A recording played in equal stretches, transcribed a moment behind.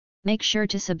Make sure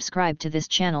to subscribe to this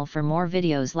channel for more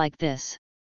videos like this.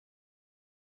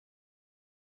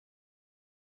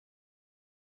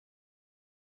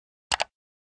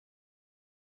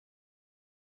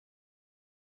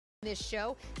 This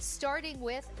show, starting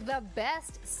with the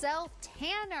best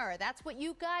self-tanner. That's what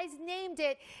you guys named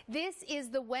it. This is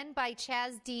the When by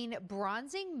Chaz Dean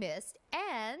Bronzing Mist,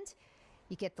 and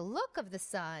you get the look of the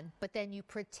sun, but then you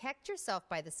protect yourself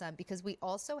by the sun because we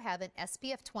also have an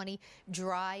SPF 20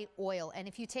 dry oil. And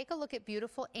if you take a look at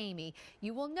beautiful Amy,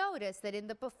 you will notice that in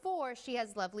the before, she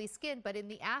has lovely skin, but in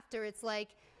the after, it's like,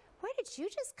 where did you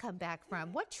just come back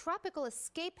from? What tropical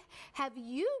escape have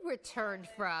you returned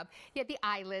from? Yeah, the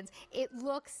islands. It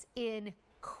looks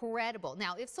incredible.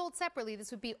 Now, if sold separately,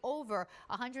 this would be over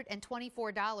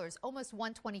 $124, almost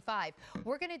 $125.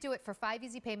 We're going to do it for 5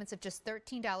 easy payments of just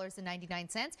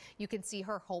 $13.99. You can see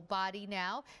her whole body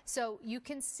now. So you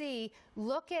can see,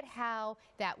 look at how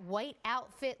that white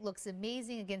outfit looks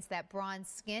amazing against that bronze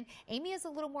skin. Amy is a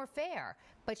little more fair,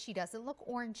 but she doesn't look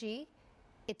orangey.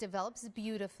 It develops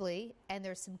beautifully, and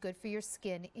there's some good for your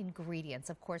skin ingredients.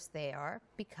 Of course they are,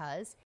 because